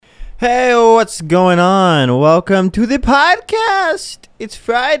Hey, what's going on? Welcome to the podcast. It's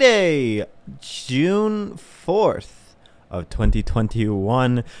Friday, June 4th of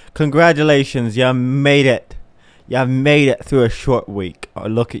 2021. Congratulations, you made it. You made it through a short week. Oh,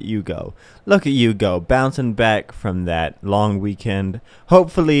 look at you go. Look at you go, bouncing back from that long weekend.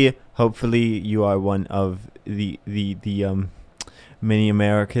 Hopefully you are one of the many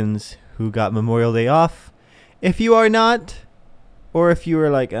Americans who got Memorial Day off. If you are not, or if you were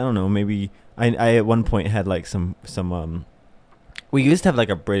like, I don't know, maybe I at one point had like some we used to have like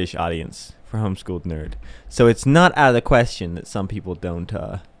a British audience for Homeschooled Nerd. So it's not out of the question that some people don't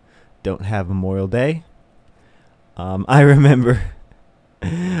have Memorial Day. I remember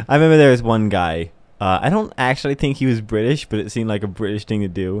there was one guy, I don't actually think he was British, but it seemed like a British thing to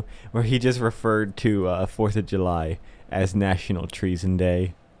do, where he just referred to 4th of July as National Treason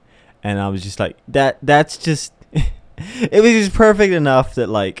Day. And I was just like, that's just it was just perfect enough that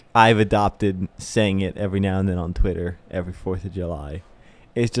like I've adopted saying it every now and then on Twitter every 4th of July.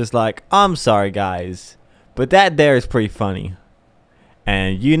 It's just like, I'm sorry guys, but that there is pretty funny.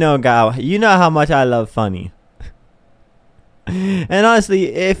 And you know how much I love funny. And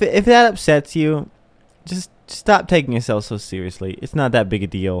honestly, if that upsets you, just stop taking yourself so seriously. It's not that big a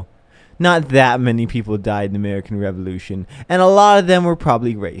deal. Not that many people died in the American Revolution, and a lot of them were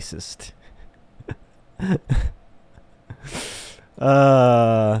probably racist.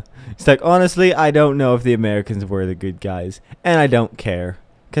 It's like, honestly, I don't know if the Americans were the good guys, and I don't care,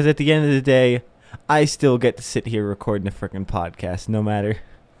 because at the end of the day, I still get to sit here recording a freaking podcast, no matter.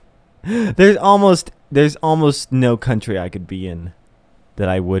 There's almost no country I could be in that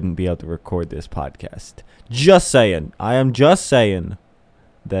I wouldn't be able to record this podcast. Just saying. I am just saying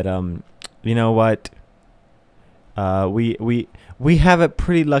that you know what? We have it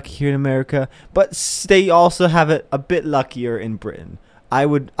pretty lucky here in America, but they also have it a bit luckier in Britain. I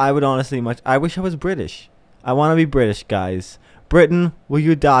would honestly I wish I was British. I want to be British, guys. Britain, will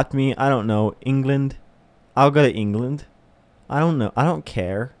you adopt me? I don't know. England? I'll go to England. I don't know. I don't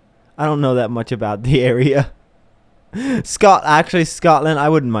care. I don't know that much about the area. Scotland, I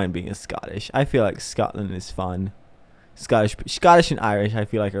wouldn't mind being a Scottish. I feel like Scotland is fun. Scottish and Irish, I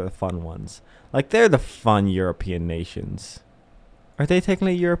feel like, are the fun ones. Like, they're the fun European nations. Are they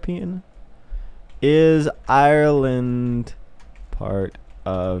technically European? Is Ireland part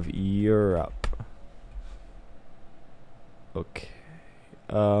of Europe? Okay.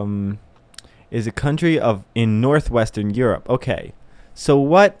 Is a country in northwestern Europe. Okay. So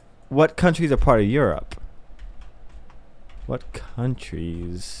what countries are part of Europe? What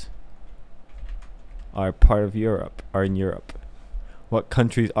countries are part of Europe? Are in Europe? What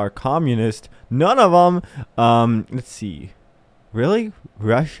countries are communist? None of them. Let's see. Really?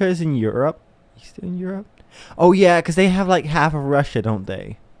 Russia is in Europe? Eastern Europe? Oh, yeah, because they have like half of Russia, don't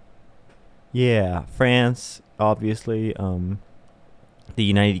they? Yeah. France, obviously. The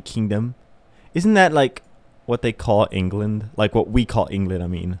United Kingdom. Isn't that like what they call England? Like what we call England, I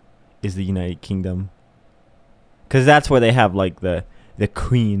mean, is the United Kingdom. Because that's where they have like the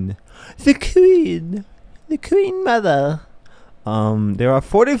Queen. The Queen Mother. There are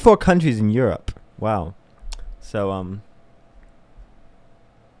 44 countries in Europe. Wow. So,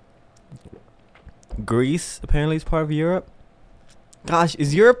 Greece apparently is part of Europe. Gosh,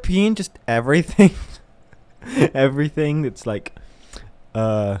 is European just everything? Everything that's like,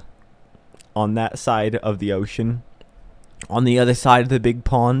 on that side of the ocean. On the other side of the big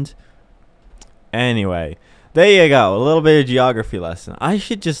pond. Anyway, there you go. A little bit of geography lesson. I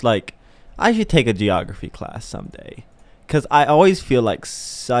should take a geography class someday. Because I always feel like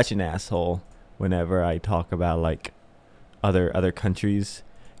such an asshole whenever I talk about like other countries.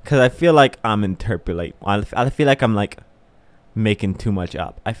 Because I feel like I'm interpolating. I feel like I'm like making too much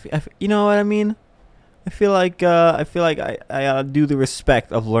up. You know what I mean? I feel like I do the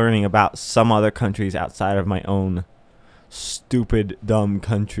respect of learning about some other countries outside of my own stupid, dumb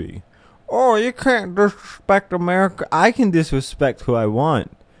country. Oh, you can't disrespect America. I can disrespect who I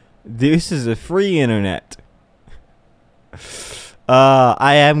want. This is a free internet.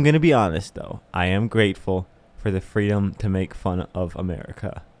 I am going to be honest, though. I am grateful for the freedom to make fun of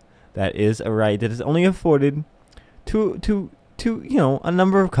America. That is a right that is only afforded to a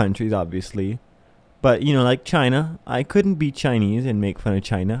number of countries, obviously. But, like China, I couldn't be Chinese and make fun of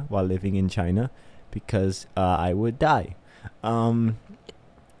China while living in China because I would die.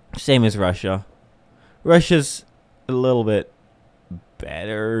 Same as Russia. Russia's a little bit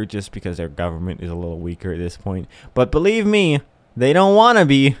better just because their government is a little weaker at this point. But believe me, they don't want to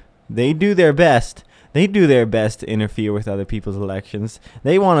be. They do their best. They do their best to interfere with other people's elections.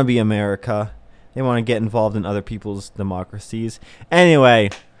 They want to be America. They want to get involved in other people's democracies. Anyway,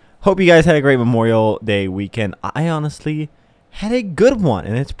 hope you guys had a great Memorial Day weekend. I honestly had a good one,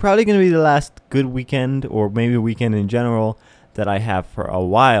 and it's probably going to be the last good weekend, or maybe weekend in general, that I have for a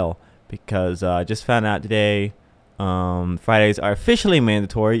while, because I just found out today Fridays are officially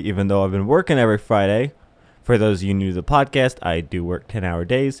mandatory, even though I've been working every Friday. For those of you new to the podcast, I do work 10-hour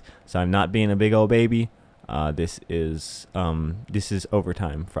days, so I'm not being a big old baby. This is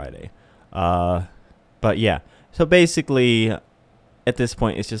overtime Friday. But yeah, so basically, at this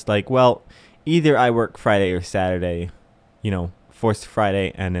point, it's just like, well, either I work Friday or Saturday, forced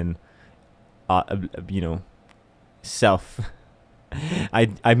Friday, and then, I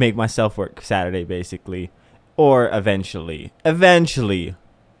make myself work Saturday, basically, or eventually,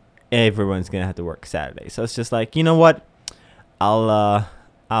 everyone's gonna have to work Saturday. So it's just like, you know what, I'll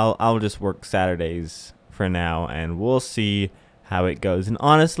just work Saturdays for now, and we'll see how it goes. And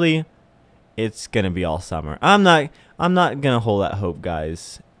honestly, it's gonna be all summer. I'm not gonna hold that hope,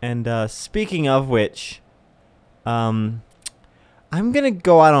 guys. And speaking of which, I'm gonna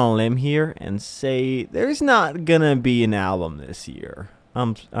go out on a limb here and say there's not gonna be an album this year.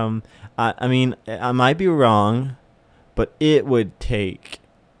 I mean, I might be wrong, but it would take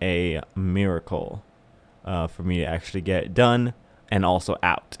a miracle for me to actually get it done and also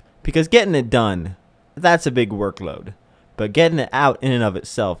out. Because getting it done, that's a big workload. But getting it out in and of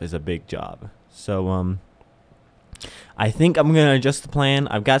itself is a big job. So, I think I'm going to adjust the plan.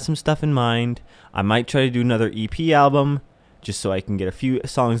 I've got some stuff in mind. I might try to do another EP album just so I can get a few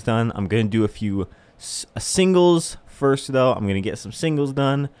songs done. I'm going to do a few singles first, though. I'm going to get some singles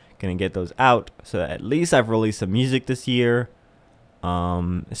done. Going to get those out so that at least I've released some music this year.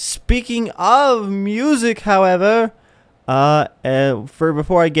 Speaking of music, however,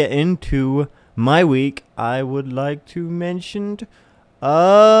 before I get into my week, I would like to mention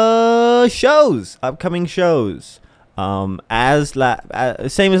shows, upcoming shows. Same as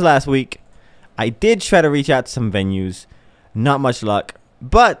last week, I did try to reach out to some venues, not much luck,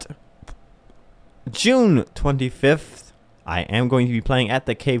 but June 25th, I am going to be playing at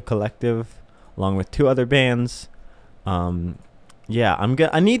the Cave Collective along with 2 other bands. Yeah,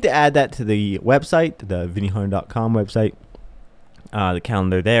 I need to add that to the website, the vinnyhunter.com website, the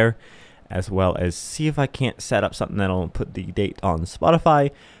calendar there, as well as see if I can't set up something that'll put the date on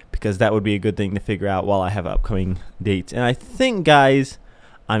Spotify, because that would be a good thing to figure out while I have upcoming dates. And I think, guys,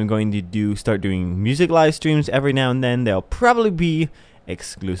 I'm going to start doing music live streams every now and then. They'll probably be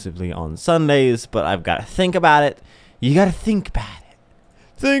exclusively on Sundays, but I've got to think about it. You got to think about it.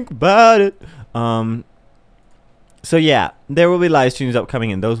 Think about it. So yeah, there will be live streams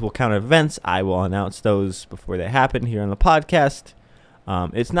upcoming, and those will count as events. I will announce those before they happen here on the podcast.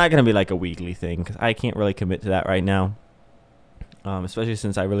 It's not going to be like a weekly thing, because I can't really commit to that right now, especially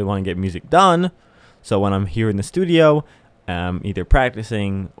since I really want to get music done. So when I'm here in the studio, either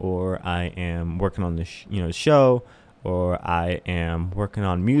practicing, or I am working on the show, or I am working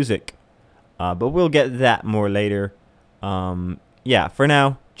on music. But we'll get that more later. Yeah, for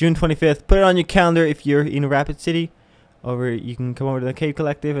now, June 25th. Put it on your calendar if you're in Rapid City. You can come over to the Cave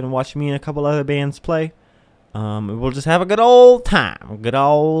Collective and watch me and a couple other bands play. We'll just have a good old time.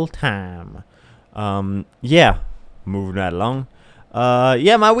 Yeah, moving right along.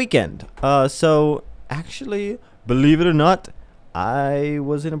 Yeah, my weekend. So actually, believe it or not, I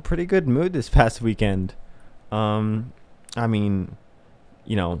was in a pretty good mood this past weekend. I mean,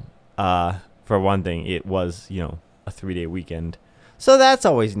 for one thing, it was, a 3-day weekend. So that's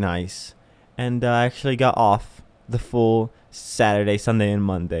always nice. And I actually got off the full Saturday, Sunday, and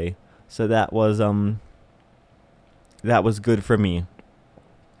Monday. So that was good for me.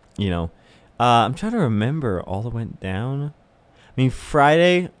 I'm trying to remember all that went down. I mean,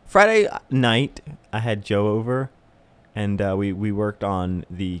 Friday night, I had Joe over, and we worked on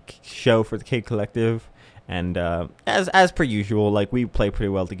the show for the Cave Collective. And as per usual, like, we play pretty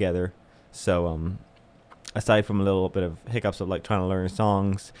well together. So aside from a little bit of hiccups of like trying to learn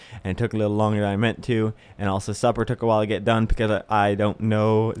songs, and it took a little longer than I meant to, and also supper took a while to get done because I don't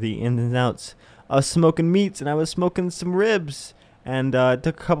know the ins and outs of smoking meats, and I was smoking some ribs, and it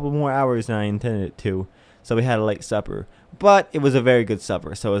took a couple more hours than I intended it to. So we had a late supper, but it was a very good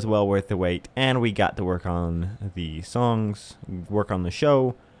supper, so it was well worth the wait. And we got to work on the songs, work on the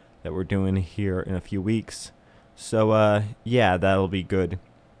show that we're doing here in a few weeks. So yeah, that'll be good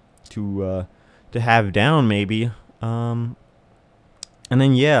to have down maybe. And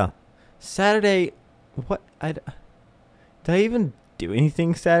then yeah, Saturday, did I even do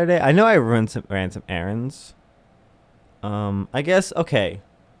anything Saturday? I know I ran some errands. I guess, okay.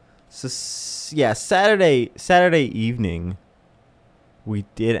 So yeah, Saturday evening, we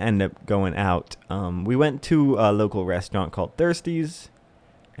did end up going out. We went to a local restaurant called Thirsties,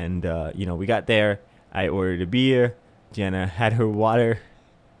 And, we got there. I ordered a beer. Jenna had her water.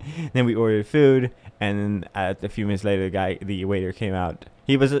 Then we ordered food. And then a few minutes later, the waiter came out.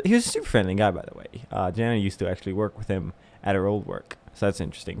 He was a super friendly guy, by the way. Jenna used to actually work with him at her old work. So that's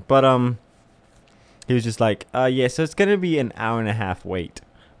interesting. But he was just like, yeah, so it's going to be an hour and a half wait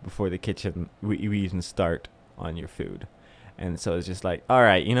before the kitchen, we even start on your food. And so it's just like, all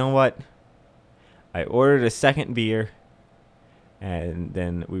right, you know what? I ordered a second beer. And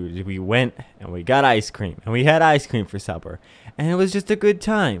then we went and we got ice cream. And we had ice cream for supper. And it was just a good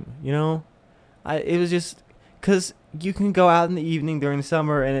time, It was just, because you can go out in the evening during the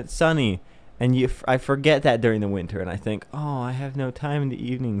summer and it's sunny. And I forget that during the winter. And I think, oh, I have no time in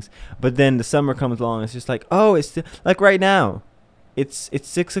the evenings. But then the summer comes along. And it's just like, oh, it's like right now. It's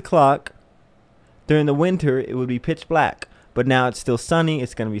 6 o'clock. During the winter, it would be pitch black. But now it's still sunny.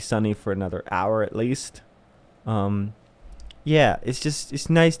 It's going to be sunny for another hour at least. Yeah, it's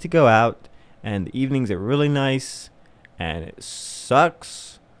nice to go out. And the evenings are really nice. And it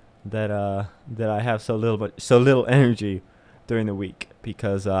sucks that I have so little energy during the week,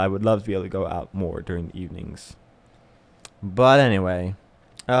 because I would love to be able to go out more during the evenings. But anyway,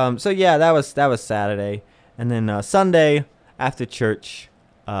 so yeah, that was Saturday. And then Sunday after church,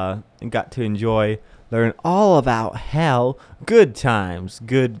 got to learn all about hell. Good times,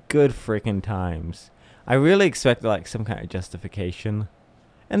 good freaking times. I really expected like some kind of justification,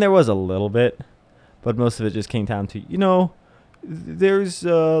 and there was a little bit, but most of it just came down to, there's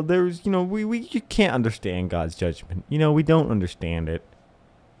we can't understand God's judgment. We don't understand it.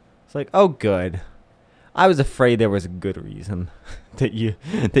 It's like, oh, good. I was afraid there was a good reason that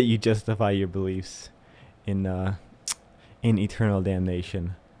you justify your beliefs in eternal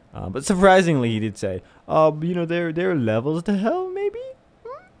damnation. But surprisingly, he did say, there are levels to hell, maybe.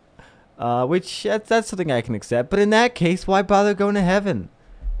 Which that's something I can accept. But in that case, why bother going to heaven?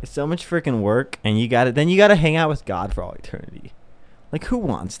 It's so much freaking work, and you gotta hang out with God for all eternity. Like, who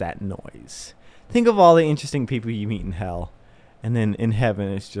wants that noise? Think of all the interesting people you meet in hell, and then in heaven,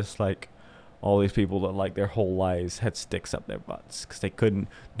 it's just like all these people that like their whole lives had sticks up their butts because they couldn't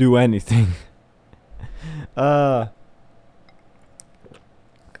do anything.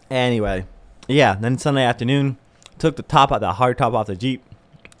 Anyway, yeah. Then Sunday afternoon, took the hard top off the Jeep,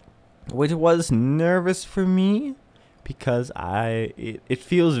 which was nervous for me. Because it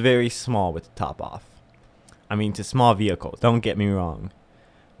feels very small with the top off. I mean, it's a small vehicle, don't get me wrong.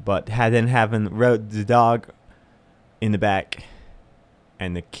 But having the dog in the back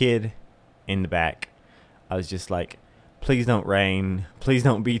and the kid in the back, I was just like, please don't rain. Please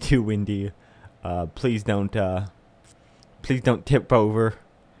don't be too windy. Please don't tip over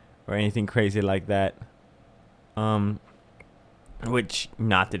or anything crazy like that. Which,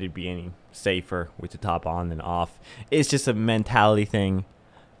 not that it'd be any safer with the top on than off. It's just a mentality thing.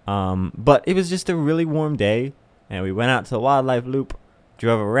 But it was just a really warm day, and we went out to the wildlife loop,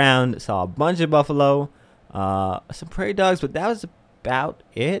 drove around, saw a bunch of buffalo, some prairie dogs, but that was about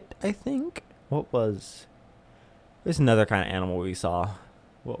it, I think. There's another kind of animal we saw.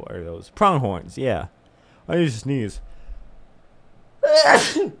 What were those? Pronghorns, yeah. I need to sneeze.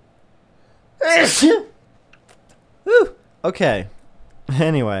 Whew. Okay.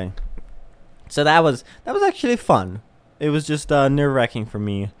 Anyway, so that was actually fun. It was just nerve-wracking for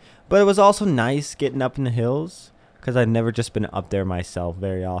me, but it was also nice getting up in the hills because I'd never just been up there myself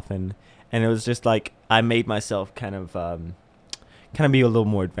very often, and it was just like I made myself kind of be a little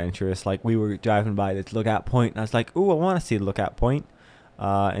more adventurous. Like, we were driving by this lookout point, and I was like, "Ooh, I want to see the lookout point,"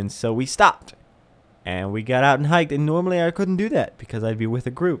 and so we stopped and we got out and hiked. And normally I couldn't do that because I'd be with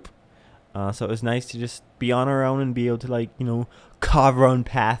a group. So it was nice to just be on our own and be able to, carve our own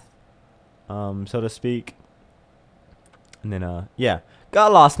path, so to speak. And then,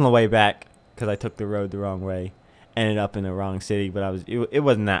 got lost on the way back because I took the road the wrong way. Ended up in the wrong city, but it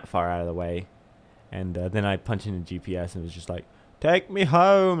wasn't that far out of the way. And then I punched in the GPS and it was just like, take me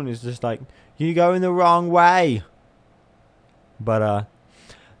home. And it's just like, you're going the wrong way. But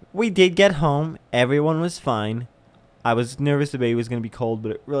we did get home. Everyone was fine. I was nervous the baby was going to be cold,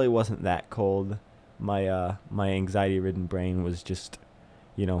 but it really wasn't that cold. My anxiety-ridden brain was just,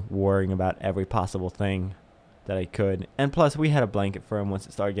 worrying about every possible thing that I could. And plus, we had a blanket for him once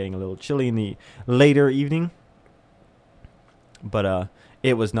it started getting a little chilly in the later evening. But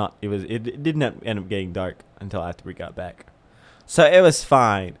it did not end up getting dark until after we got back. So it was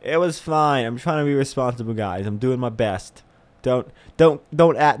fine. I'm trying to be responsible, guys. I'm doing my best. Don't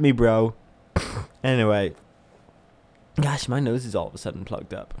at me, bro. Anyway. Gosh, my nose is all of a sudden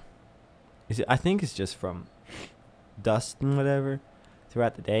plugged up. I think it's just from dust and whatever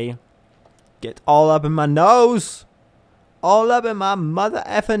throughout the day. Get all up in my nose. all up in my mother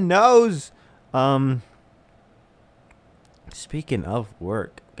effing nose. Speaking of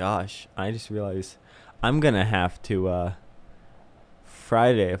work, gosh, I just realized I'm gonna have to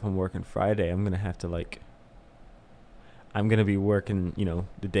Friday, if I'm working Friday, I'm gonna have to I'm gonna be working,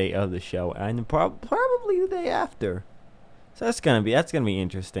 the day of the show and probably the day after. So that's gonna be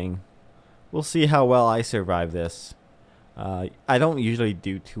interesting. We'll see how well I survive this. I don't usually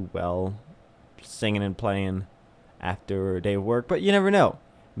do too well singing and playing after a day of work, but you never know.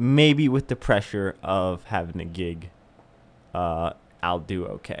 Maybe with the pressure of having a gig, I'll do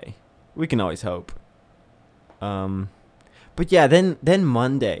okay. We can always hope. But yeah, then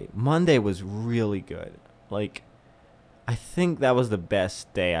Monday was really good. I think that was the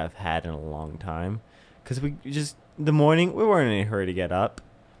best day I've had in a long time, because the morning we weren't in a hurry to get up,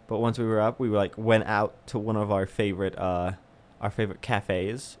 but once we were up, we went out to one of our favorite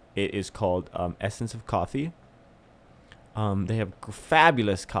cafes. It is called Essence of Coffee. They have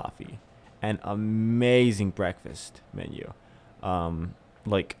fabulous coffee and amazing breakfast menu. This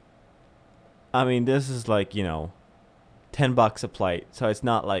is $10 a plate, so it's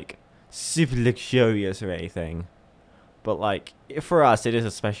not super luxurious or anything. But for us, it is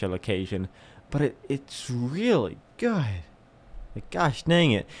a special occasion. But it's really good. Gosh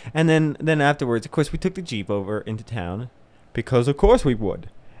dang it. And then afterwards, of course, we took the Jeep over into town, because of course we would.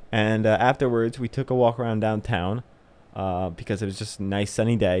 And afterwards, we took a walk around downtown, because it was just a nice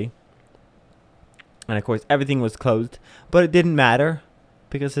sunny day. And of course, everything was closed, but it didn't matter,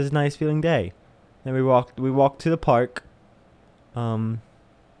 because it's a nice feeling day. Then we walked to the park. And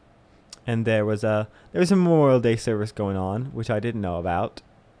there was a Memorial Day service going on, which I didn't know about.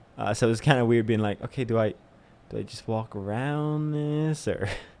 So it was kind of weird being okay, do I just walk around this, or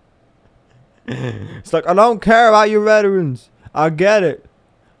it's I don't care about your veterans. I get it.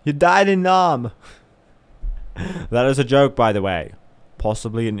 You died in Nam. That is a joke, by the way.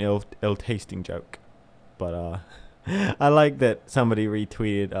 Possibly an ill-tasting joke. But I like that somebody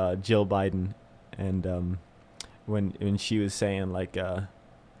retweeted Jill Biden, and when she was saying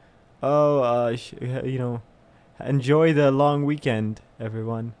enjoy the long weekend,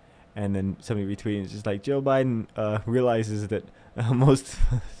 everyone. And then somebody retweeted, it's just Joe Biden realizes that most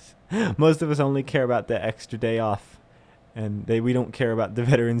of us only care about the extra day off, and we don't care about the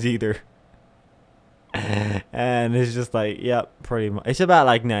veterans either. And it's just yep, pretty much. It's about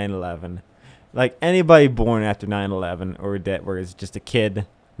 9/11. Anybody born after 9/11 or dead, where it's just a kid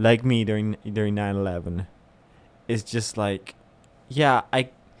like me during 9/11, is just yeah, I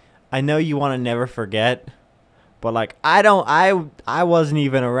know you want to never forget, but I wasn't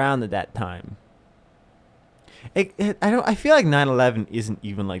even around at that time. I feel 9/11 isn't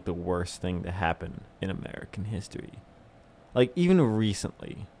even the worst thing to happen in American history. Even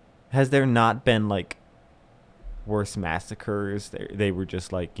recently, has there not been worse massacres? They were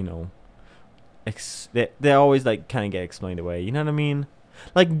just they always kind of get explained away. You know what I mean?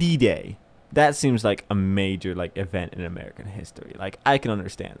 D-Day. That seems like a major event in American history. I can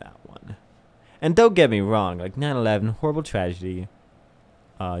understand that one. And don't get me wrong, 9/11, horrible tragedy.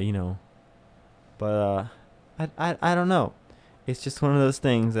 But I don't know. It's just one of those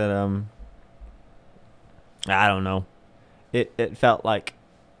things that I don't know. It felt like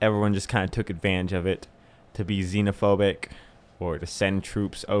everyone just kind of took advantage of it to be xenophobic, or to send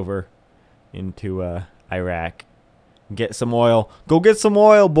troops over into Iraq. Get some oil. Go get some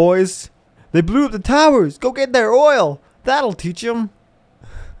oil, boys. They blew up the towers. Go get their oil. That'll teach them.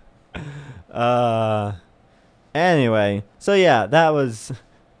 Anyway, so yeah, that was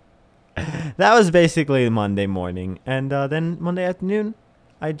basically Monday morning, and then Monday afternoon,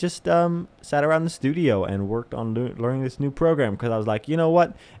 I just sat around the studio and worked on learning this new program, because I was you know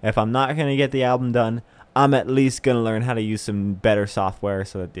what? If I'm not gonna get the album done, I'm at least gonna learn how to use some better software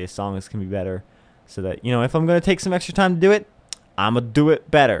so that the songs can be better. So that if I'm gonna take some extra time to do it, I'm gonna do it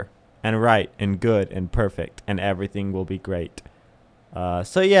better and right and good and perfect, and everything will be great.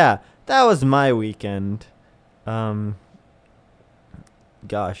 So yeah, that was my weekend. Gosh,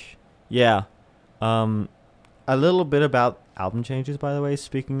 yeah. A little bit about album changes, by the way.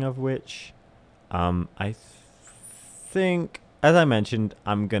 Speaking of which, I think, as I mentioned,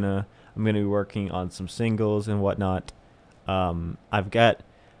 I'm gonna be working on some singles and whatnot. I've got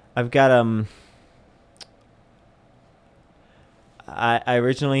I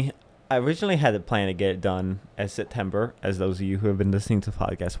originally had a plan to get it done as September, as those of you who have been listening to the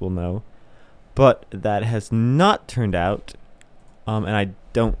podcast will know, but that has not turned out. And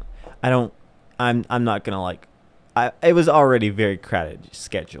I'm not gonna it was already very crowded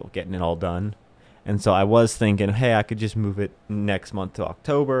schedule getting it all done, and so I was thinking, hey, I could just move it next month to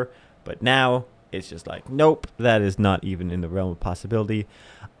October, but now it's just like, nope, that is not even in the realm of possibility.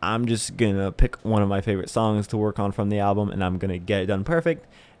 I'm just gonna pick one of my favorite songs to work on from the album, and I'm gonna get it done perfect,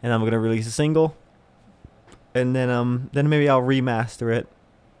 and I'm gonna release a single, and then maybe I'll remaster it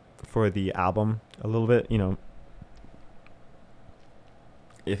for the album a little bit,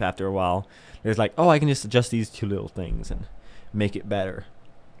 if after a while there's like, oh, I can just adjust these two little things and make it better.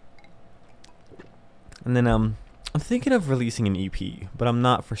 And then I'm thinking of releasing an EP, but I'm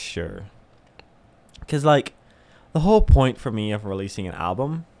not for sure, because like the whole point for me of releasing an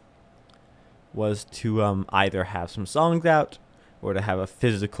album was to either have some songs out or to have a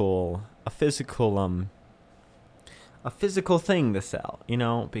physical thing to sell,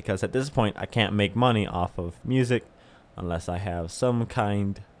 because at this point I can't make money off of music unless I have some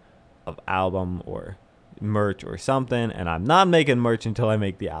kind of album or merch or something, and I'm not making merch until I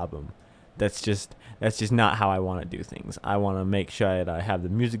make the album. That's just not how I want to do things. I want to make sure that I have the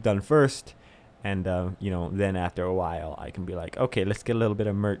music done first, and then after a while I can be like, okay, let's get a little bit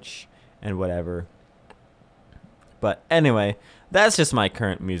of merch and whatever. But anyway, that's just my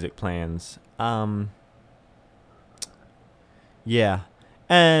current music plans. Yeah,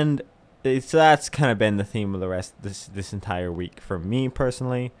 and so that's kind of been the theme of the rest this entire week for me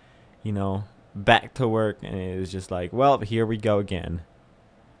personally. Back to work, and it was just like, well, here we go again.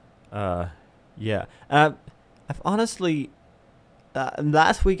 Yeah. I've honestly,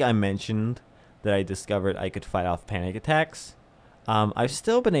 last week I mentioned that I discovered I could fight off panic attacks. I've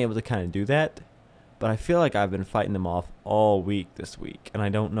still been able to kind of do that, but I feel like I've been fighting them off all week this week, and I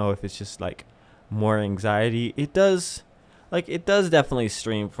don't know if it's just like more anxiety. It does definitely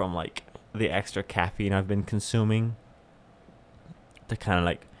stream from like the extra caffeine I've been consuming to kind of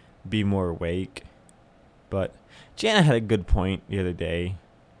like be more awake. But Jana had a good point the other day.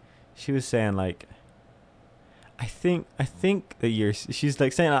 She was saying like, I think that she's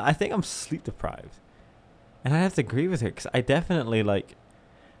like saying, I think I'm sleep deprived. And I have to agree with her, because I definitely like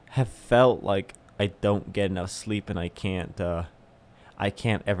have felt like I don't get enough sleep, and I can't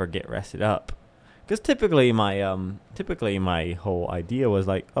ever get rested up. Because typically my whole idea was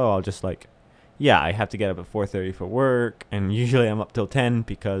like, oh, I'll just like, yeah, I have to get up at 4:30 for work, and usually I'm up till 10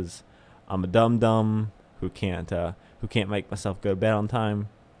 because I'm a dum-dum who can't make myself go to bed on time.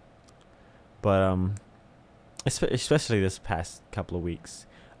 But especially this past couple of weeks,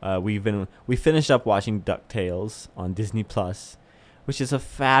 we finished up watching DuckTales on Disney Plus, which is a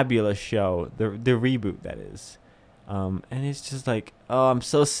fabulous show. The reboot, that is. And it's just like, oh, I'm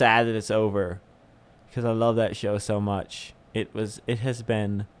so sad that it's over, because I love that show so much. It has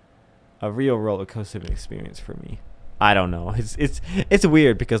been a real roller coaster of an experience for me. I don't know. It's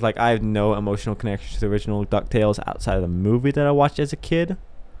weird, because like I have no emotional connection to the original DuckTales outside of the movie that I watched as a kid.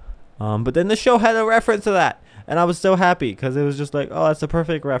 But then the show had a reference to that, and I was so happy, because it was just like, oh, that's a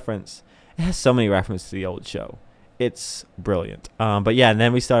perfect reference. It has so many references to the old show. It's brilliant. But yeah, and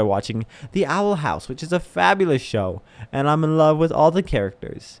then we started watching The Owl House, which is a fabulous show, and I'm in love with all the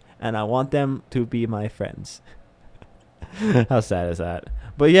characters, and I want them to be my friends. How sad is that?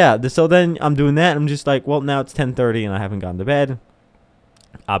 But yeah, so then I'm doing that, and I'm just like, well, now it's 10:30 and I haven't gone to bed.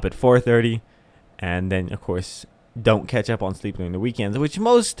 Up at 4:30, and then of course don't catch up on sleep during the weekends, which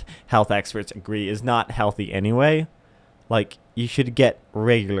most health experts agree is not healthy anyway. Like, you should get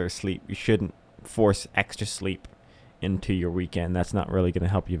regular sleep. You shouldn't force extra sleep into your weekend. That's not really going to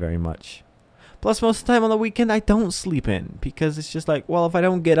help you very much. Plus, most of the time on the weekend, I don't sleep in, because it's just like, well, if I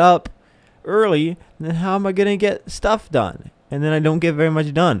don't get up early, then how am I going to get stuff done? And then I don't get very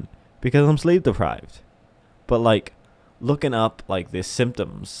much done because I'm sleep deprived. But like, looking up like the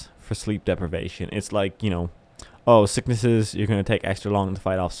symptoms for sleep deprivation, it's like, oh, sicknesses, you're going to take extra long to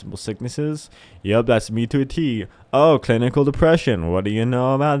fight off simple sicknesses. Yep, that's me to a T. Oh, clinical depression. What do you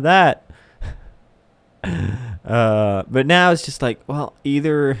know about that? But now it's just like, well,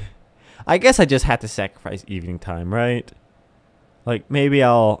 either, I guess I just had to sacrifice evening time, right? Like, maybe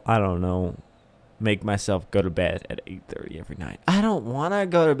I don't know, make myself go to bed at 8:30 every night. I don't want to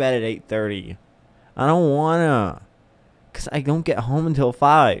go to bed at 8:30. I don't want to, because I don't get home until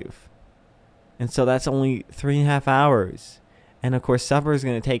 5. And so that's only 3.5 hours. And of course, supper is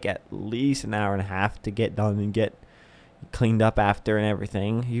going to take at least an hour and a half to get done and get cleaned up after and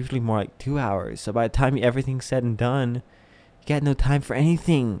everything. Usually more like 2 hours. So by the time everything's said and done, you got no time for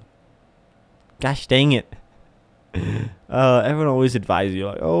anything. Gosh dang it. Everyone always advises you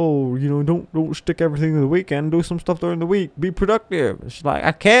like, oh, don't stick everything in the weekend. Do some stuff during the week. Be productive. It's like,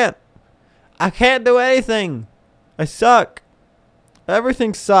 I can't do anything. I suck.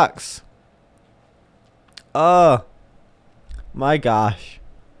 Everything sucks. My gosh.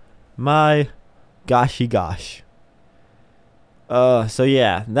 My goshy gosh. So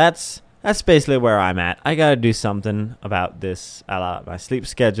yeah, that's that's basically where I'm at. I gotta do something about this, about my sleep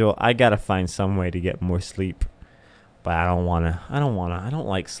schedule. I gotta find some way to get more sleep. But I don't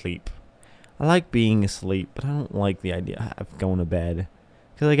like sleep. I like being asleep, but I don't like the idea of going to bed.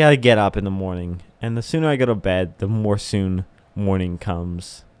 Because I gotta get up in the morning. And the sooner I go to bed, the more soon morning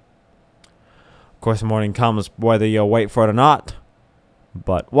comes. Of course, morning comes whether you wait for it or not.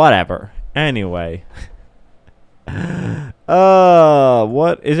 But whatever. Anyway.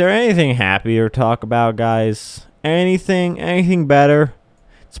 What is there anything happier to talk about, guys? Anything better?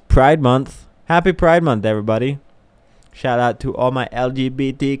 It's Pride Month. Happy Pride Month, everybody. Shout out to all my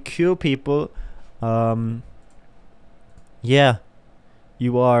LGBTQ people. Yeah.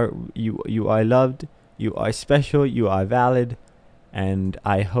 You are loved, you are special, you are valid, and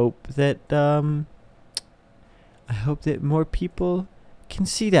I hope that more people can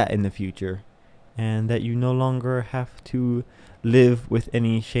see that in the future, and that you no longer have to live with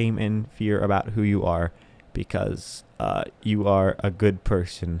any shame and fear about who you are, because you are a good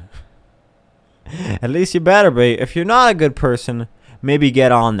person. At least you better be. If you're not a good person, maybe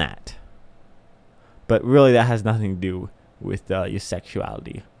get on that. But really, that has nothing to do with your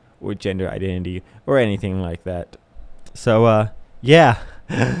sexuality or gender identity or anything like that. So, yeah.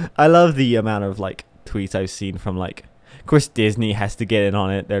 I love the amount of, tweets I've seen from, of course, Disney has to get in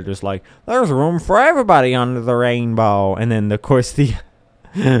on it. They're just like, there's room for everybody under the rainbow. And then, of course, the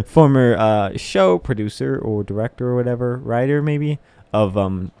former show producer or director or whatever, writer maybe, of,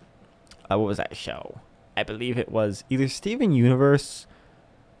 what was that show? I believe it was either Steven Universe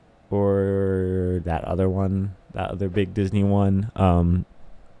or that other one, that other big Disney one,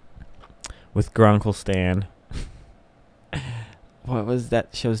 with Grunkle Stan. What was that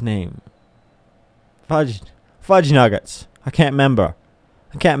show's name? Fudge Nuggets. I can't remember.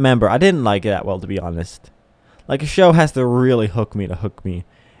 I didn't like it that well, to be honest. A show has to really hook me,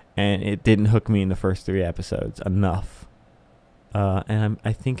 and it didn't hook me in the first 3 episodes enough. And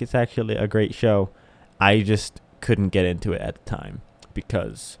I think it's actually a great show. I just couldn't get into it at the time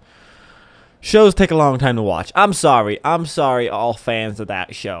because shows take a long time to watch. I'm sorry, all fans of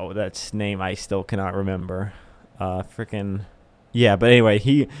that show. That's name I still cannot remember. Yeah, but anyway,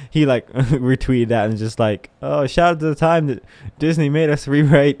 he retweeted that and just oh, shout out to the time that Disney made us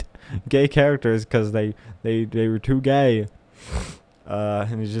rewrite gay characters because they were too gay.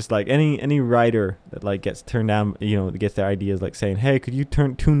 And it's just any writer that gets turned down, gets their ideas saying, hey, could you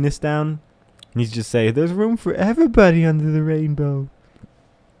tune this down? And he's just say, there's room for everybody under the rainbow.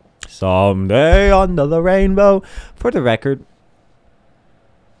 Someday under the rainbow. For the record,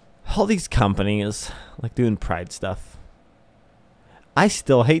 all these companies doing pride stuff, I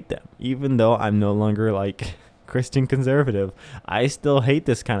still hate them, even though I'm no longer Christian conservative. I still hate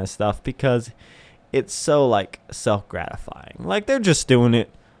this kind of stuff because it's so self-gratifying. They're just doing it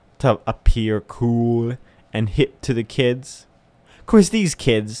to appear cool and hip to the kids. Of course, these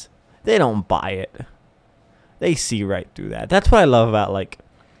kids, they don't buy it. They see right through that. That's what I love about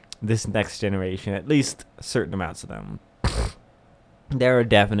this next generation, at least certain amounts of them. There are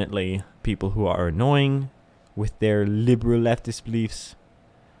definitely people who are annoying with their liberal leftist beliefs.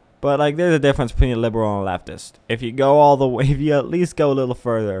 But there's a difference between a liberal and a leftist. If you go all the way, if you at least go a little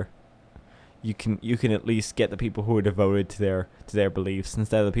further, you can at least get the people who are devoted to their beliefs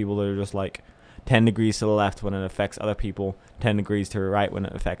instead of the people that are just 10 degrees to the left when it affects other people, 10 degrees to the right when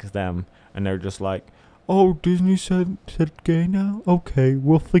it affects them, and they're just oh, Disney said gay now? Okay,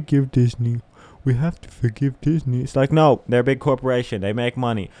 we'll forgive Disney. We have to forgive Disney. It's no, they're a big corporation. They make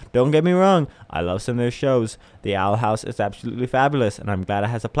money. Don't get me wrong. I love some of their shows. The Owl House is absolutely fabulous, and I'm glad it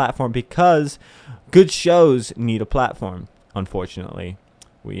has a platform because good shows need a platform, unfortunately.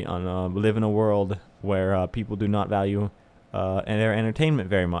 We live in a world where people do not value their entertainment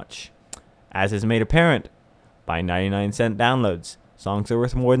very much, as is made apparent by 99-cent downloads. Songs are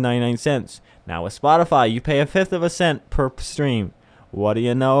worth more than 99 cents. Now with Spotify, you pay a fifth of a cent per stream. What do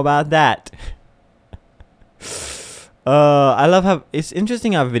you know about that? I love how it's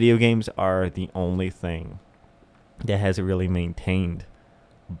interesting how video games are the only thing that has really maintained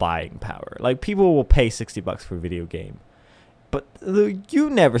buying power. People will pay $60 for a video game. But you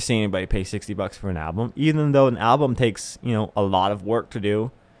never see anybody pay $60 for an album, even though an album takes, a lot of work to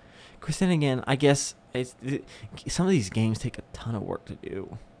do. Of course, then again, I guess some of these games take a ton of work to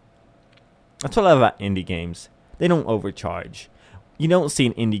do. That's what I love about indie games. They don't overcharge. You don't see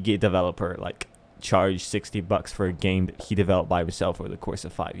an indie game developer charge $60 for a game that he developed by himself over the course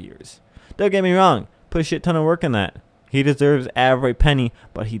of 5 years. Don't get me wrong. Put a shit ton of work in that. He deserves every penny,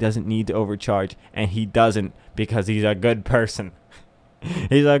 but he doesn't need to overcharge, and he doesn't because he's a good person.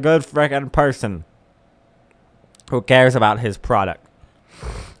 He's a good frickin' person who cares about his product.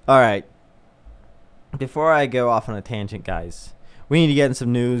 All right, before I go off on a tangent, guys, we need to get in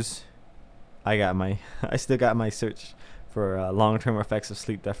some news. I still got my search for long-term effects of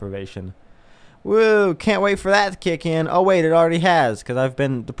sleep deprivation. Woo! Can't wait for that to kick in. Oh wait, it already has, because I've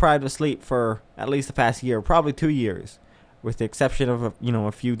been deprived of sleep for at least the past year, probably 2 years, with the exception of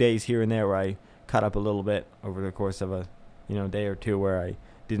a few days here and there where I caught up a little bit over the course of a day or two where I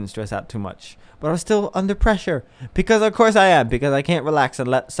didn't stress out too much. But I'm still under pressure because of course I am, because I can't relax and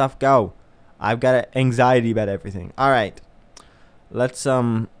let stuff go. I've got anxiety about everything. All right, let's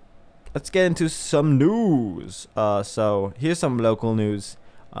get into some news. So here's some local news.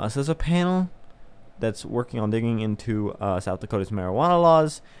 So there's a panel that's working on digging into South Dakota's marijuana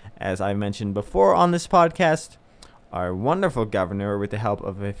laws. As I mentioned before on this podcast, our wonderful governor, with the help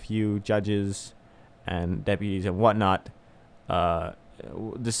of a few judges and deputies and whatnot,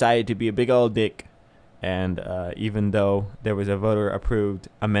 decided to be a big old dick. And even though there was a voter-approved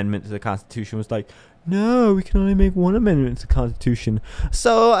amendment to the Constitution, was like, no, we can only make one amendment to the Constitution.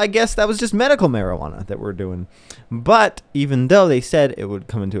 So I guess that was just medical marijuana that we're doing. But even though they said it would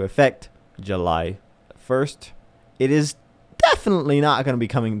come into effect July 1st, it is definitely not going to be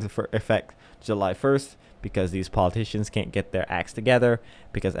coming into effect July 1st because these politicians can't get their acts together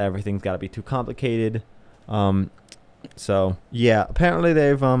because everything's got to be too complicated. So yeah, apparently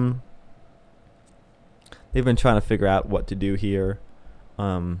they've been trying to figure out what to do here.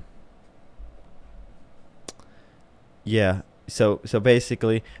 Yeah. So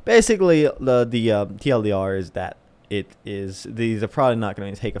basically the TLDR is that these are probably not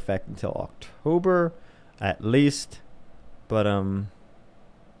going to take effect until October at least, but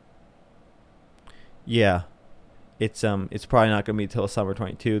yeah, it's probably not going to be until summer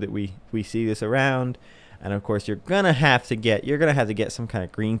 22 that we see this around. And of course you're going to have to get some kind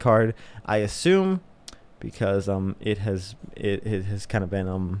of green card, I assume, because it has kind of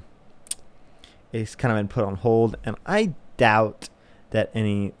been it's kind of been put on hold, and I doubt that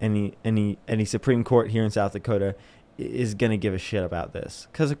any Supreme Court here in South Dakota is gonna give a shit about this,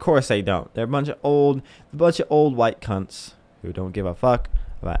 because of course they don't. They're a bunch of old white cunts who don't give a fuck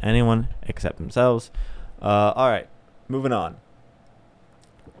about anyone except themselves. All right, moving on.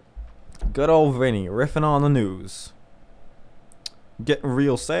 Good old Vinny riffing on the news. Getting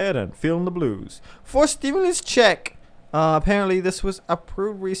real sad and feeling the blues. For stimulus check. Apparently this was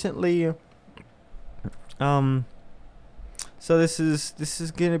approved recently. So this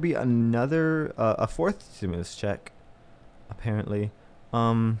is gonna be another a fourth stimulus check, apparently,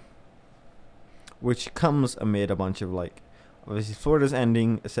 which comes amid a bunch of obviously Florida's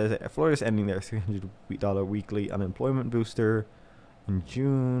ending. It says that Florida's ending their $300 weekly unemployment booster in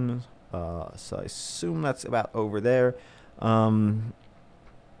June. So I assume that's about over there.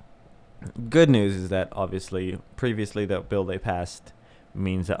 Good news is that obviously previously the bill they passed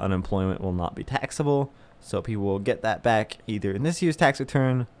means that unemployment will not be taxable, so people will get that back either in this year's tax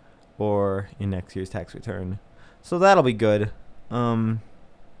return or in next year's tax return. So that'll be good.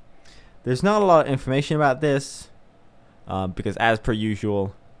 There's not a lot of information about this because, as per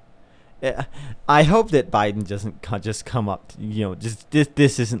usual, I hope that Biden doesn't just come up to,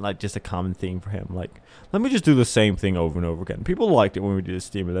 this isn't just a common thing for him. Let me just do the same thing over and over again. People liked it when we did the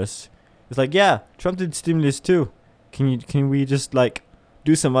stimulus. It's yeah, Trump did stimulus too. Can we just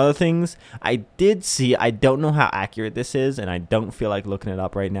do some other things? I don't know how accurate this is, and I don't feel like looking it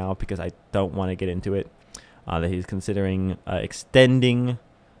up right now because I don't want to get into it. That he's considering extending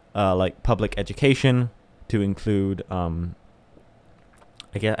public education to include I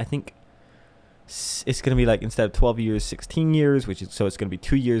think it's going to be instead of 12 years, 16 years, so it's going to be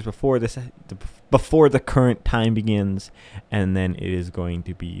 2 years before the current time begins, and then it is going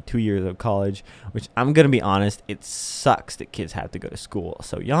to be 2 years of college, which I'm going to be honest, it sucks that kids have to go to school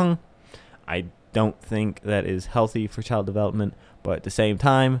so young. I don't think that is healthy for child development, but at the same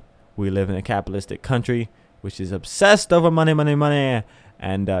time, we live in a capitalistic country which is obsessed over money,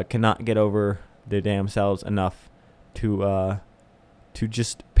 and cannot get over their damn selves enough to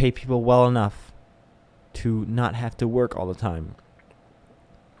just pay people well enough to not have to work all the time.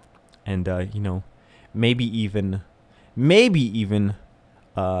 And maybe even give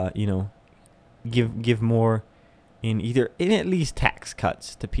more in at least tax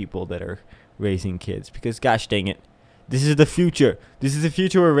cuts to people that are raising kids, because gosh dang it, this is the future. This is the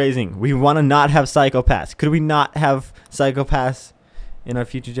future we're raising. We want to not have psychopaths. Could we not have psychopaths in our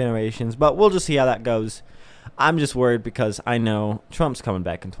future generations? But we'll just see how that goes. I'm just worried because I know Trump's coming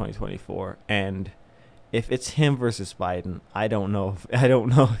back in 2024, and if it's him versus Biden, I don't know if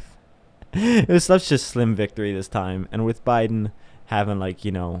it was such a slim victory this time, and with Biden having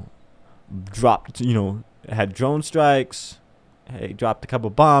dropped had drone strikes, dropped a couple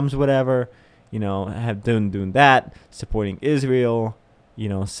bombs, whatever, have doing that, supporting Israel,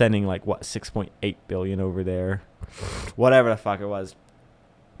 sending like 6.8 billion over there, whatever the fuck it was.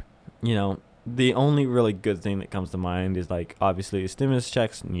 The only really good thing that comes to mind is like obviously the stimulus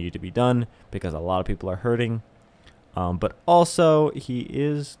checks need to be done because a lot of people are hurting. But also he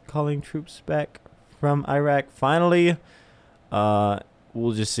is calling troops back from Iraq. Finally,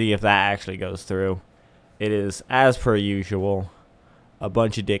 we'll just see if that actually goes through. It is, as per usual, a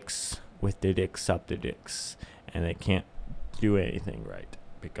bunch of dicks with their dicks up their dicks, and they can't do anything right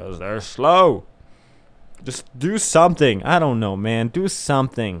because they're slow. Just do something. I don't know, man. Do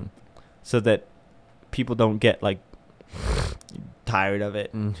something so that people don't get like tired of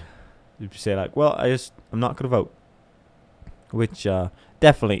it and say like, well, I'm not going to vote, which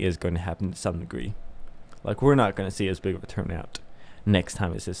definitely is going to happen to some degree. Like, we're not going to see as big of a turnout next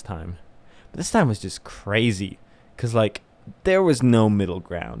time as this time. But this time was just crazy because like there was no middle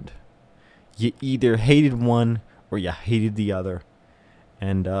ground. You either hated one or you hated the other.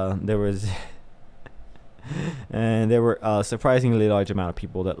 And there were a surprisingly large amount of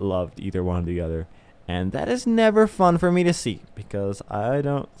people that loved either one or the other. And that is never fun for me to see because I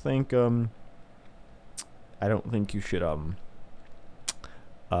don't think you should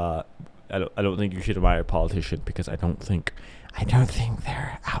I don't think you should admire a politician because I don't think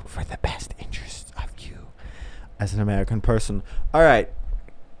they're out for the best interests of you as an American person. All right.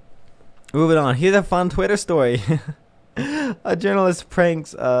 Moving on. Here's a fun Twitter story. A journalist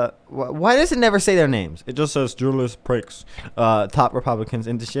pranks. Why does it never say their names? It just says journalist pranks top Republicans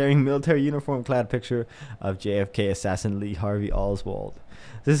into sharing military uniform clad picture of JFK assassin Lee Harvey Oswald.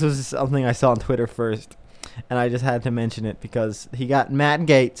 This was something I saw on Twitter first, and I just had to mention it because he got Matt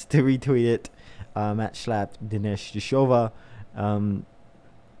Gaetz to retweet it. Matt Schlapp, Dinesh Deshova.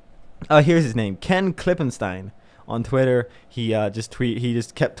 Here's his name, Ken Klippenstein. On Twitter, he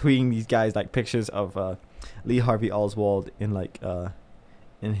just kept tweeting these guys like pictures of Lee Harvey Oswald in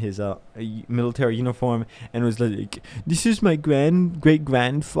in his military uniform, and was like, "This is my great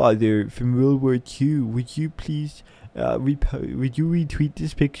grandfather from World War II. Would you please would you retweet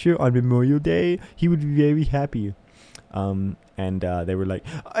this picture on Memorial Day? He would be very happy." And they were like,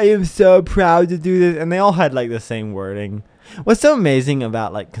 "I am so proud to do this," and they all had like the same wording. What's so amazing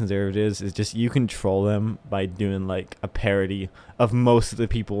about like conservatives is just you control them by doing like a parody of most of the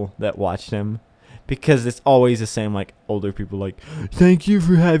people that watch them, because it's always the same like older people like, "Thank you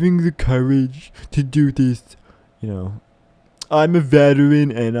for having the courage to do this. I'm a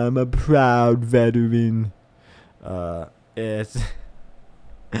veteran and I'm a proud veteran." It's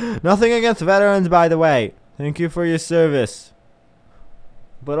nothing against veterans, by the way. Thank you for your service.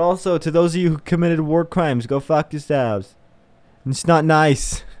 But also to those of you who committed war crimes, go fuck yourselves. It's not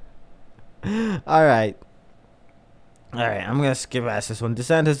nice. Alright, I'm going to skip past this one.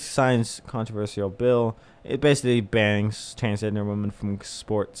 DeSantis signs controversial bill. It basically bans transgender women from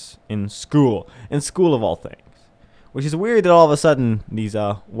sports in school. In school of all things. Which is weird that all of a sudden these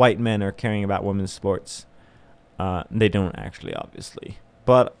white men are caring about women's sports. They don't actually, obviously.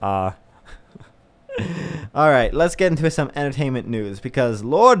 But, alright, let's get into some entertainment news, because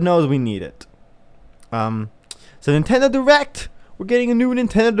Lord knows we need it. So Nintendo Direct. We're getting a new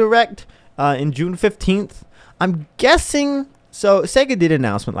Nintendo Direct in June 15th. I'm guessing. So Sega did an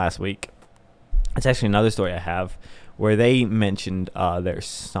announcement last week. It's actually another story I have where they mentioned their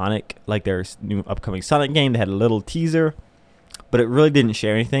Sonic, like their new upcoming Sonic game. They had a little teaser, but it really didn't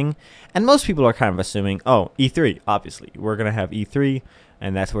share anything. And most people are kind of assuming, oh, E3, obviously. We're going to have E3,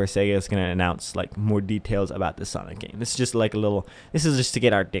 and that's where Sega is going to announce like more details about the Sonic game. This is just like this is just to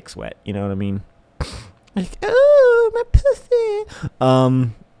get our dicks wet, you know what I mean? Like, oh, my pussy.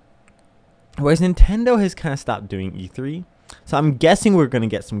 Whereas Nintendo has kind of stopped doing E3. So I'm guessing we're going to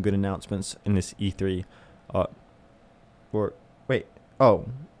get some good announcements in this E3.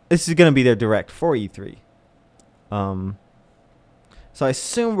 This is going to be their Direct for E3. So I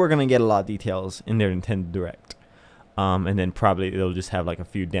assume we're going to get a lot of details in their Nintendo Direct. And then probably they'll just have like a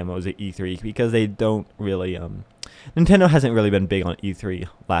few demos at E3, because they don't really... Nintendo hasn't really been big on E3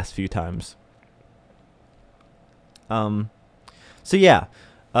 last few times. So yeah,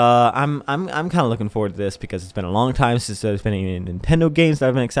 I'm kind of looking forward to this, because it's been a long time since there's been any Nintendo games that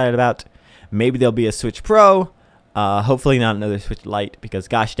I've been excited about. Maybe there'll be a Switch Pro. Hopefully not another Switch Lite, because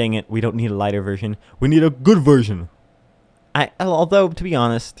gosh dang it, we don't need a lighter version. We need a good version. Although, to be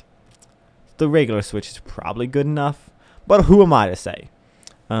honest, the regular Switch is probably good enough, but who am I to say?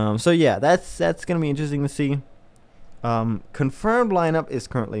 So yeah, that's gonna be interesting to see. Confirmed lineup is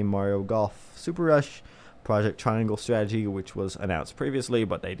currently Mario Golf Super Rush, Project Triangle Strategy, which was announced previously,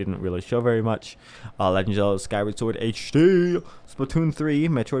 but they didn't really show very much. Legend of Zelda Skyward Sword HD, Splatoon 3,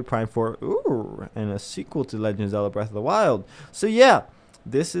 Metroid Prime 4, and a sequel to Legend of Zelda Breath of the Wild. So yeah,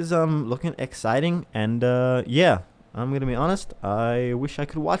 this is looking exciting, and yeah, I'm gonna be honest, I wish I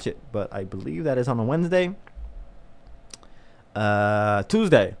could watch it, but I believe that is on a Wednesday.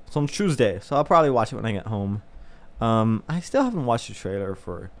 Tuesday. It's on Tuesday, so I'll probably watch it when I get home. I still haven't watched the trailer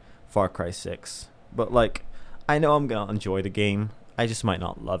for Far Cry 6, but like, I know I'm gonna enjoy the game. I just might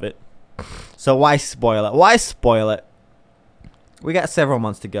not love it. So why spoil it? Why spoil it? We got several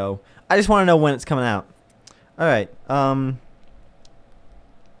months to go. I just want to know when it's coming out. All right. All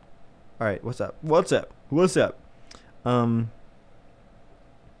right. What's up? What's up? What's up?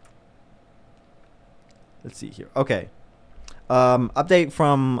 Let's see here. Okay. Update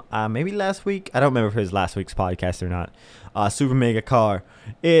from maybe last week. I don't remember if it was last week's podcast or not. Super Mega Car.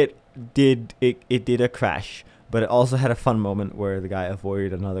 It did a crash, but it also had a fun moment where the guy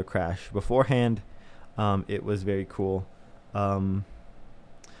avoided another crash beforehand. It was very cool. So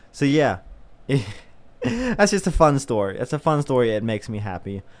yeah, that's just a fun story. It's a fun story. It makes me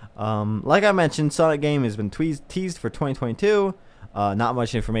happy. Like I mentioned, Sonic game has been teased for 2022. Not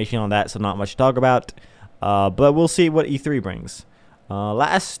much information on that, so not much to talk about. But we'll see what E3 brings.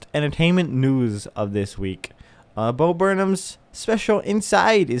 Last entertainment news of this week. Bo Burnham's special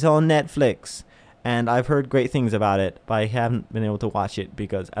Inside is on Netflix. And I've heard great things about it, but I haven't been able to watch it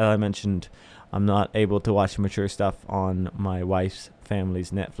because, as I mentioned, I'm not able to watch mature stuff on my wife's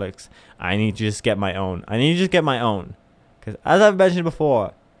family's Netflix. I need to just get my own. Because, as I've mentioned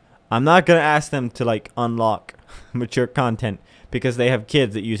before, I'm not going to ask them to, like, unlock mature content because they have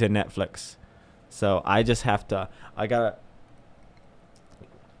kids that use their Netflix. So I just have to. I gotta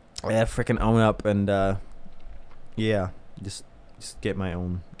freaking own up and yeah, just get my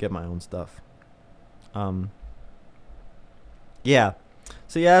own stuff. Yeah.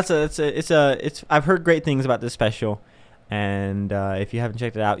 So yeah, it's I've heard great things about this special, and if you haven't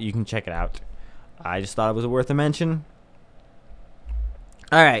checked it out, you can check it out. I just thought it was worth a mention.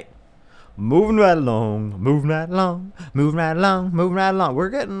 All right. Moving right along. We're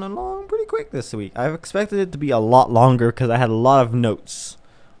getting along pretty quick this week. I've expected it to be a lot longer because I had a lot of notes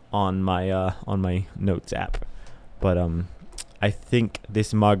on my notes app. But I think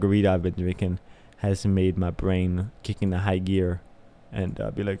this margarita I've been drinking has made my brain kick into high gear and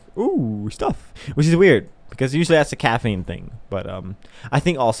be like, ooh, stuff. Which is weird because usually that's a caffeine thing. But I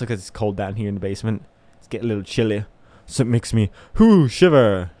think also because it's cold down here in the basement, it's getting a little chilly. So it makes me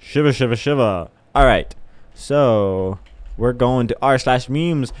shiver. All right, so we're going to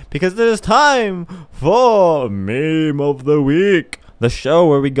r/memes because it is time for Meme of the Week, the show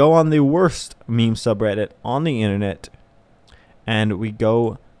where we go on the worst meme subreddit on the internet, and we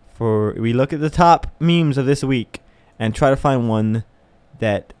look at the top memes of this week and try to find one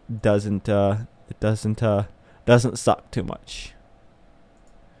that doesn't suck too much.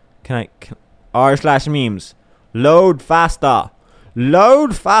 Can r/memes. Load faster.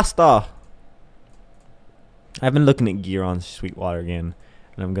 I've been looking at gear on Sweetwater again,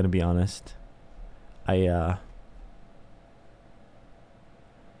 and I'm gonna be honest. I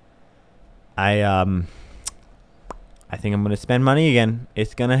think I'm gonna spend money again.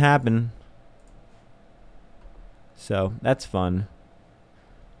 It's gonna happen. So that's fun.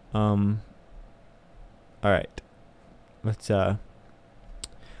 All right.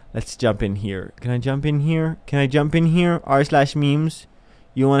 Let's jump in here. Can I jump in here? r/memes.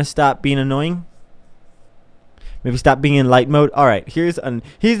 You want to stop being annoying? Maybe stop being in light mode. All right. Here's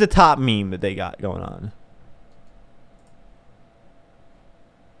the top meme that they got going on.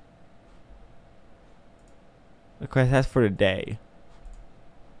 Of course, that's for today.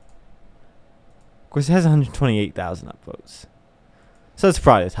 Of course, it has 128,000 upvotes. So it's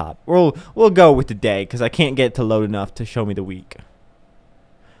probably the top. We'll go with the day because I can't get it to load enough to show me the week.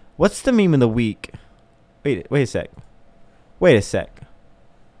 What's the meme of the week? Wait a sec.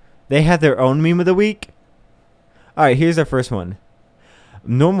 They have their own meme of the week? Alright, here's our first one.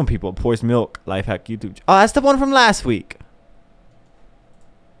 Normal people pours milk. Life hack YouTube. Oh, that's the one from last week.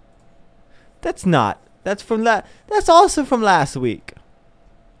 That's not. That's also from last week.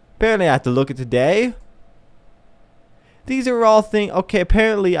 Apparently I have to look at today. These are all things. Okay,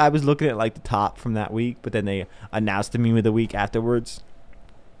 apparently I was looking at like the top from that week, but then they announced the meme of the week afterwards.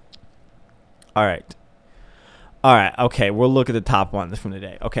 All right. Okay, we'll look at the top ones from the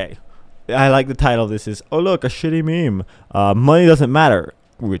day. Okay. I like the title. This is, oh, look, a shitty meme. Money doesn't matter.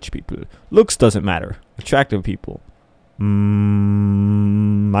 Rich people. Looks doesn't matter. Attractive people.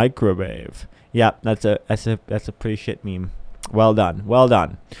 Microwave. Yeah, that's a pretty shit meme. Well done.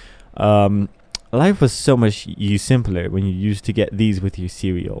 life was so much simpler when you used to get these with your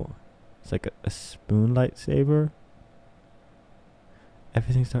cereal. It's like a spoon lightsaber.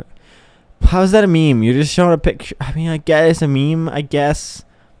 Everything's dark. How's that a meme? You're just showing a picture. I mean, I guess it's a meme. I guess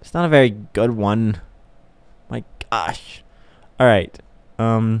it's not a very good one. My gosh. All right.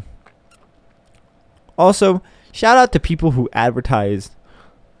 Also, shout out to people who advertise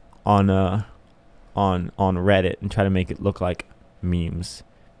on Reddit and try to make it look like memes,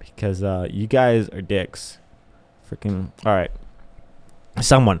 because you guys are dicks. Freaking. All right.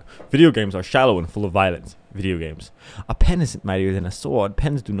 Someone. Video games are shallow and full of violence. Video games. A pen isn't mightier than a sword.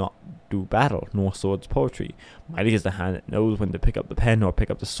 Pens do not do battle, nor swords poetry. Mighty is the hand that knows when to pick up the pen or pick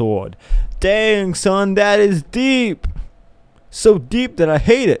up the sword. Dang, son, that is deep. So deep that I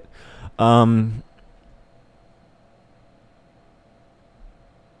hate it.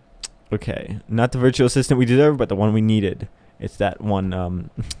 Okay, not the virtual assistant we deserve, but the one we needed. It's that one,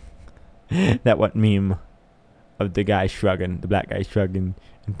 that one meme of the guy shrugging, the black guy shrugging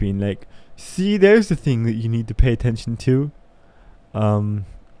and being like, see, there's the thing that you need to pay attention to.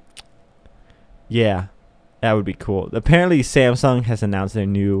 Yeah, that would be cool. Apparently, Samsung has announced their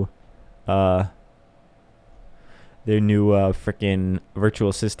new freaking virtual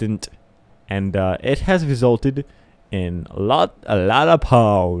assistant, and it has resulted in a lot of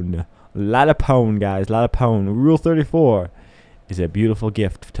pound. A lot of pound, guys. A lot of pound. Rule 34 is a beautiful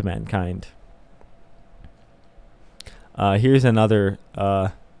gift to mankind. Here's another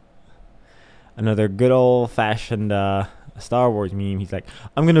good old-fashioned Star Wars meme. He's like,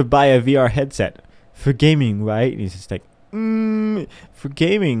 I'm going to buy a VR headset for gaming, right? And he's just like, for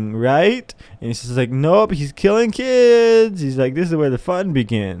gaming, right? And he's just like, nope, he's killing kids. He's like, this is where the fun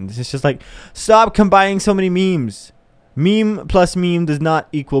begins. It's just like, stop combining so many memes. Meme plus meme does not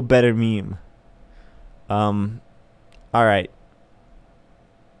equal better meme. All right.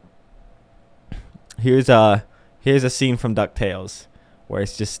 Here's a scene from DuckTales where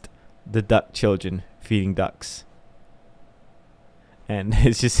it's just the duck children feeding ducks. And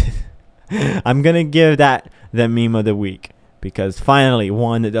it's just I'm going to give that the meme of the week, because finally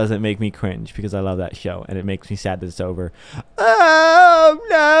one that doesn't make me cringe, because I love that show and it makes me sad that it's over. Oh,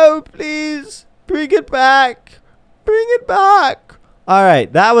 no, please bring it back. Bring it back. All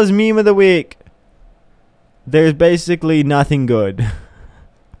right, that was meme of the week. There's basically nothing good.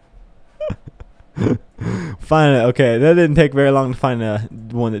 Finally, okay, that didn't take very long to find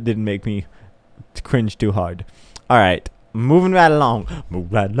one that didn't make me cringe too hard. All right, moving right along.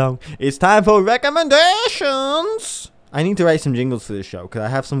 Move right along. It's time for recommendations. I need to write some jingles for this show because I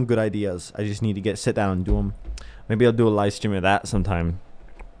have some good ideas. I just need to sit down and do them. Maybe I'll do a live stream of that sometime.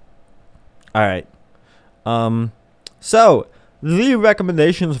 All right. So, the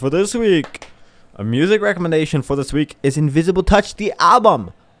recommendations for this week. A music recommendation for this week is Invisible Touch, the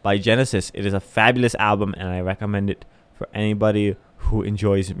album by Genesis. It is a fabulous album, and I recommend it for anybody who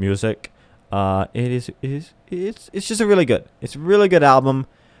enjoys music. It's just a really good album,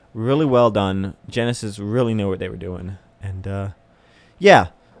 really well done. Genesis really knew what they were doing, and yeah,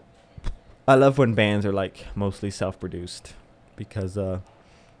 I love when bands are like mostly self-produced, because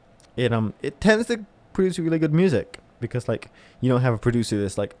it tends to produce really good music, because like you don't have a producer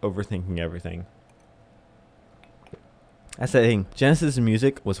that's like overthinking everything. That's the thing. Genesis'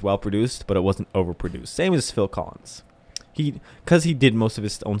 music was well produced, but it wasn't overproduced. Same as Phil Collins. Because he did most of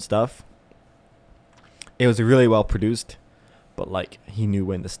his own stuff, it was really well produced, but like he knew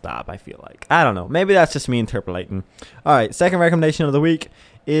when to stop, I feel like. I don't know. Maybe that's just me interpolating. All right, second recommendation of the week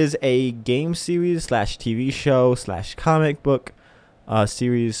is a game series / TV show / comic book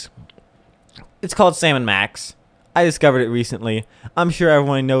series. It's called Sam & Max. I discovered it recently. I'm sure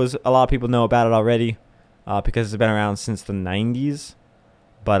everyone knows, a lot of people know about it already, because it's been around since the 90s.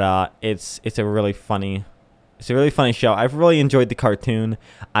 But it's a really funny show. I've really enjoyed the cartoon.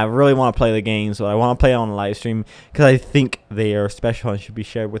 I really want to play the games, but I want to play it on a live stream because I think they are special and should be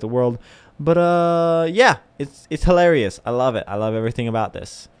shared with the world. But yeah, it's hilarious. I love it. I love everything about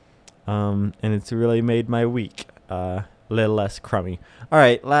this. And it's really made my week a little less crummy. All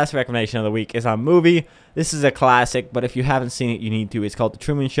right, last recommendation of the week is a movie. This is a classic, but if you haven't seen it, you need to. It's called The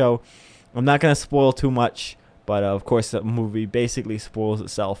Truman Show. I'm not going to spoil too much, but of course the movie basically spoils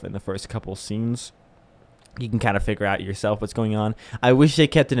itself in the first couple scenes. You can kind of figure out yourself what's going on. I wish they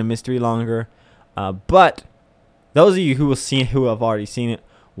kept it a mystery longer, but those of you who have already seen it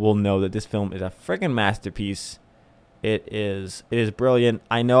will know that this film is a freaking masterpiece. It is brilliant.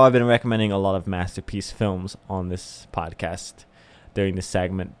 I know I've been recommending a lot of masterpiece films on this podcast during this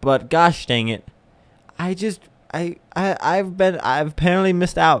segment, but gosh dang it, I've apparently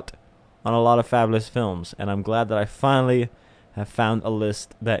missed out on a lot of fabulous films, and I'm glad that I finally have found a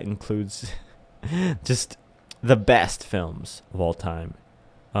list that includes Just the best films of all time.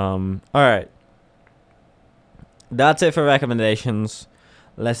 All right. That's it for recommendations.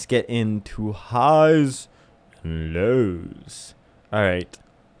 Let's get into highs and lows. All right.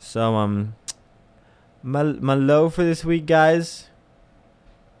 So my low for this week, guys,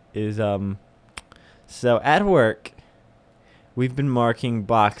 is so at work we've been marking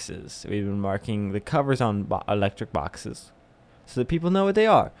boxes. We've been marking the covers on electric boxes so that people know what they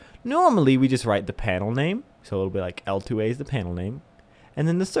are. Normally we just write the panel name, so it'll be like L2A is the panel name, and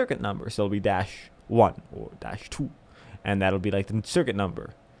then the circuit number, so it'll be -1 or -2, and that'll be like the circuit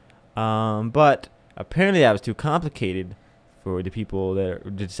number. But apparently that was too complicated for the people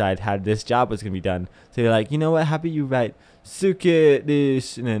that decide how this job was going to be done. So they're like, you know what, how about you write circuit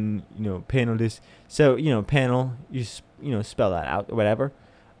this, and then, panel this. So, panel, you spell that out or whatever.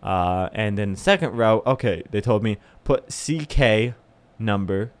 And then second row, okay, they told me put CK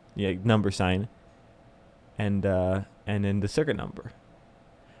number, number sign, and then the circuit number.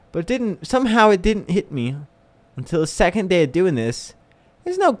 But somehow it didn't hit me until the second day of doing this.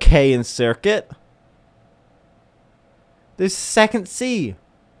 There's no K in circuit. There's second C.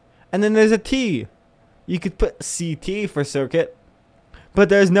 And then there's a T. You could put CT for circuit, but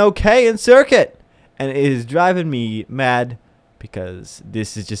there's no K in circuit. And it is driving me mad because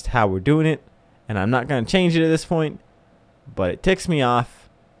this is just how we're doing it. And I'm not going to change it at this point, but it ticks me off.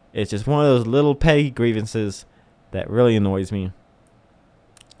 It's just one of those little petty grievances that really annoys me.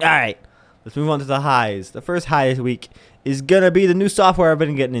 All right, let's move on to the highs. The first high this week is going to be the new software I've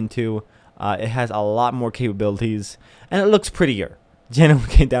been getting into. It has a lot more capabilities, and it looks prettier. Jenna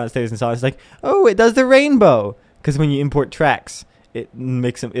came downstairs and saw it. It's like, oh, it does the rainbow. Because when you import tracks, it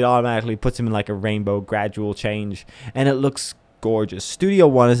automatically puts them in like a rainbow gradual change, and it looks gorgeous. Studio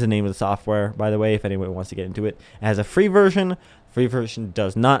One is the name of the software, by the way, if anyone wants to get into it. It has a free version. Free version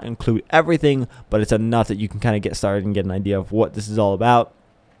does not include everything, but it's enough that you can kind of get started and get an idea of what this is all about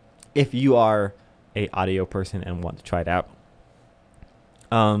if you are a audio person and want to try it out.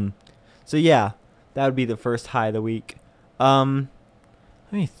 So yeah, that would be the first high of the week. Let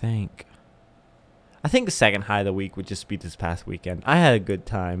me think. I think the second high of the week would just be this past weekend. I had a good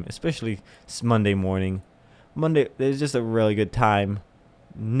time, especially Monday morning. Monday, there's just a really good time.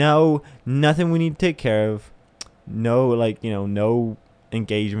 Nothing we need to take care of. No, no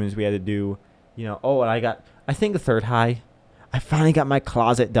engagements we had to do. And I think the third high, I finally got my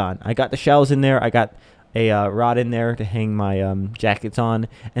closet done. I got the shelves in there. I got a rod in there to hang my jackets on,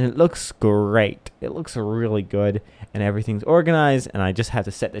 and it looks great. It looks really good, and everything's organized, and I just have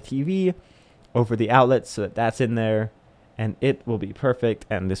to set the TV over the outlets so that that's in there, and it will be perfect.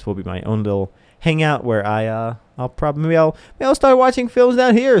 And this will be my own little hangout where I'll start watching films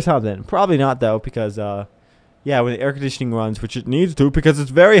down here or something. Probably not though, because when the air conditioning runs, which it needs to because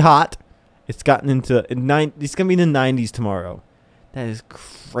it's very hot, it's gotten into it's gonna be in the 90s tomorrow. That is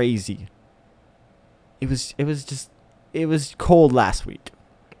crazy. It was cold last week.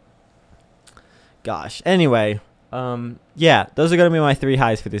 Gosh. Anyway, those are going to be my 3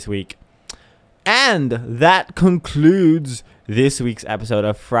 highs for this week. And that concludes this week's episode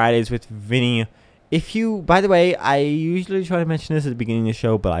of Fridays with Vinny. By the way, I usually try to mention this at the beginning of the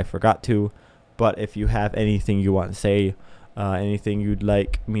show, but I forgot to. But if you have anything you want to say, anything you'd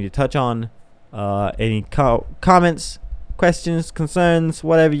like me to touch on, any comments, questions, concerns,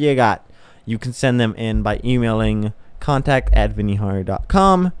 whatever you got, you can send them in by emailing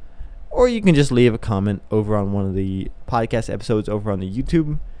contact@vinnyhar.com, or you can just leave a comment over on one of the podcast episodes over on the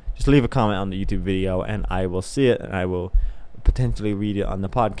YouTube. Just leave a comment on the YouTube video, and I will see it, and I will potentially read it on the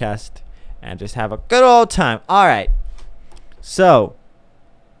podcast, and just have a good old time. All right. So,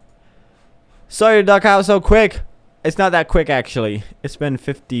 sorry to duck out so quick. It's not that quick, actually. It's been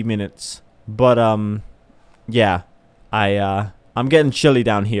 50 minutes. But, I'm getting chilly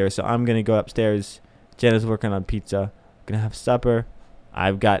down here, so I'm gonna go upstairs. Jenna's working on pizza. Gonna have supper.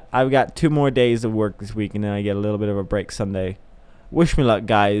 I've got 2 more days of work this week, and then I get a little bit of a break Sunday. Wish me luck,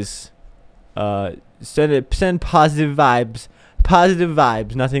 guys. Send positive vibes,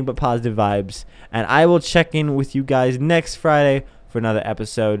 nothing but positive vibes, and I will check in with you guys next Friday for another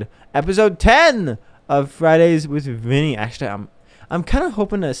episode 10 of Fridays with Vinny. Actually, I'm kind of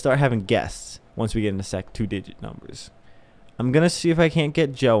hoping to start having guests once we get into 2-digit numbers. I'm going to see if I can't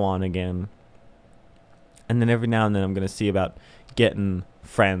get Joe on again. And then every now and then I'm going to see about getting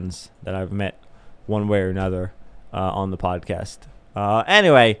friends that I've met one way or another on the podcast.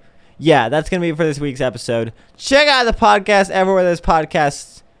 Anyway, that's going to be it for this week's episode. Check out the podcast everywhere there's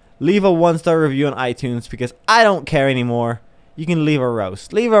podcasts. Leave a 1-star review on iTunes because I don't care anymore. You can leave a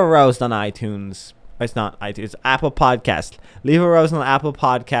roast. Leave a roast on iTunes. It's not iTunes. It's Apple Podcasts. Leave a roast on Apple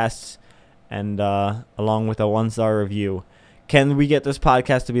Podcasts. and along with a 1-star review. Can we get this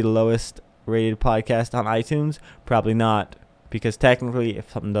podcast to be the lowest rated podcast on iTunes? Probably not, because technically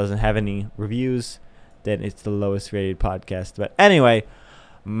if something doesn't have any reviews, then it's the lowest rated podcast. But anyway,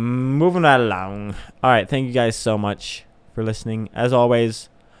 moving right along. Alright, thank you guys so much for listening. As always,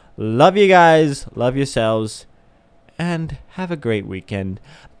 love you guys, love yourselves, and have a great weekend.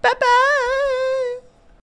 Bye bye.